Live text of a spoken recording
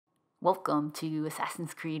Welcome to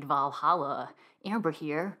Assassin's Creed Valhalla. Amber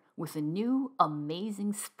here with a new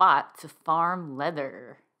amazing spot to farm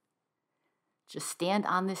leather. Just stand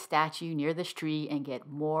on this statue near this tree and get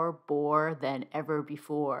more boar than ever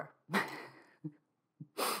before.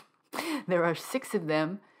 There are 6 of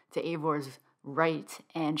them to Eivor's right,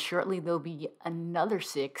 and shortly there'll be another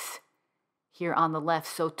 6 here on the left.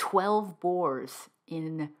 So 12 boars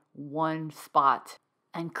in one spot.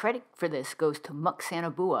 And credit for this goes to Muck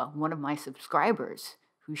Sanabua, one of my subscribers,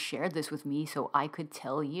 who shared this with me so I could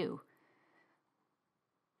tell you.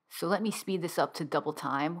 So let me speed this up to double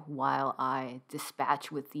time while I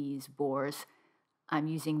dispatch with these boars. I'm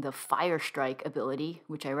using the Fire Strike ability,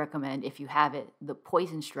 which I recommend if you have it. The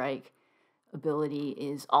Poison Strike ability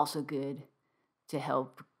is also good to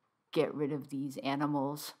help get rid of these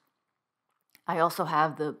animals. I also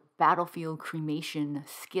have the Battlefield Cremation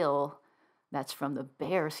skill. That's from the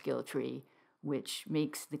bear skill tree, which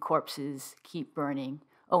makes the corpses keep burning.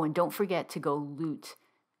 Oh, and don't forget to go loot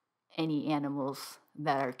any animals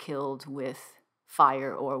that are killed with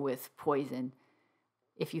fire or with poison.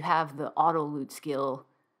 If you have the auto loot skill,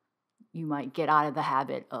 you might get out of the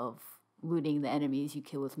habit of looting the enemies you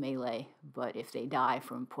kill with melee, but if they die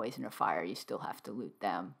from poison or fire, you still have to loot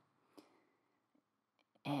them.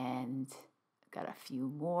 And I've got a few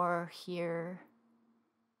more here.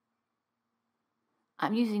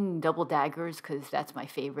 I'm using double daggers because that's my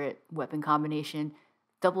favorite weapon combination.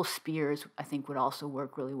 Double spears, I think, would also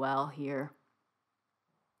work really well here.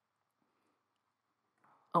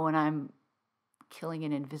 Oh, and I'm killing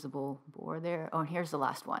an invisible boar there. Oh, and here's the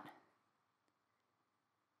last one.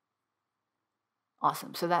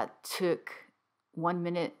 Awesome. So that took 1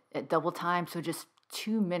 minute at double time, so just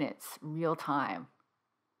 2 minutes real time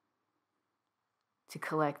to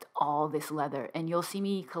collect all this leather. And you'll see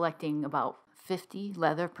me collecting about 50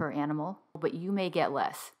 leather per animal, but you may get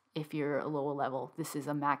less if you're a lower level. This is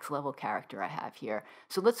a max level character I have here.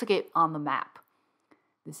 So let's look at on the map.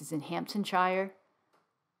 This is in Hamptonshire,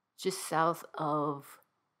 just south of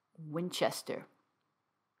Winchester.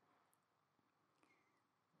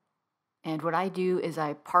 And what I do is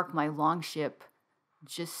I park my longship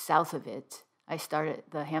just south of it. I start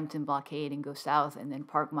at the Hampton blockade and go south and then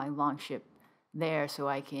park my longship there so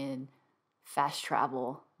I can fast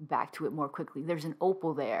travel back to it more quickly. There's an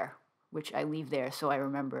opal there, which I leave there so I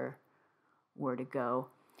remember where to go.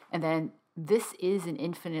 And then this is an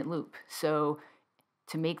infinite loop. So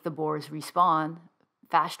to make the boars respawn,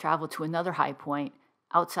 fast travel to another high point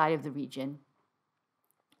outside of the region,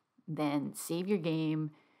 then save your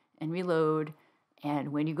game and reload.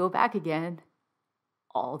 And when you go back again,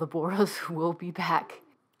 all the boars will be back.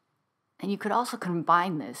 And you could also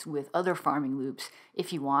combine this with other farming loops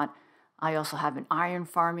if you want. I also have an iron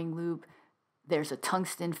farming loop. There's a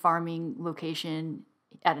tungsten farming location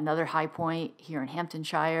at another high point here in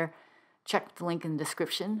Hamptonshire. Check the link in the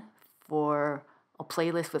description for a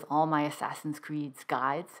playlist with all my Assassin's Creed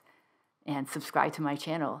guides, and subscribe to my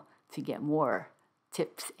channel to get more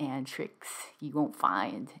tips and tricks you won't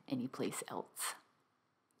find anyplace else.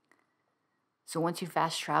 So once you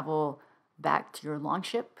fast travel back to your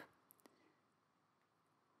longship,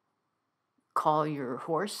 call your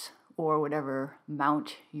horse or whatever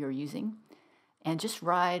mount you're using, and just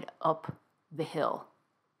ride up the hill.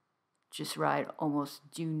 Just ride almost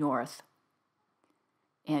due north,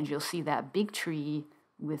 and you'll see that big tree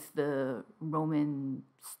with the Roman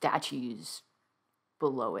statues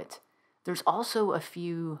below it. There's also a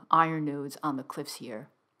few iron nodes on the cliffs here.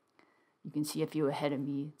 You can see a few ahead of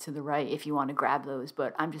me to the right if you want to grab those,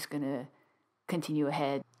 but I'm just going to continue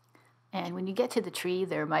ahead. And when you get to the tree,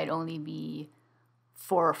 there might only be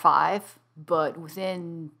 4 or 5, but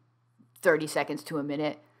within 30 seconds to a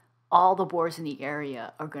minute, all the boars in the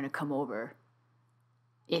area are going to come over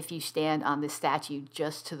if you stand on this statue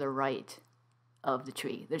just to the right of the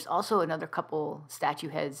tree. There's also another couple statue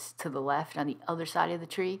heads to the left on the other side of the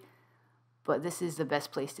tree, but this is the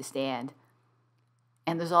best place to stand.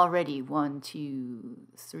 And there's already 1, 2,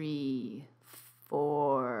 3,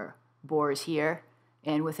 4 boars here,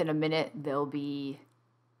 and within a minute there'll be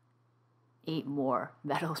 8 more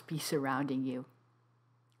that'll be surrounding you.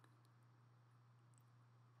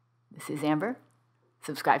 This is Amber.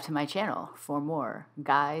 Subscribe to my channel for more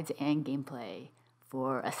guides and gameplay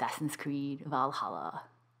for Assassin's Creed Valhalla.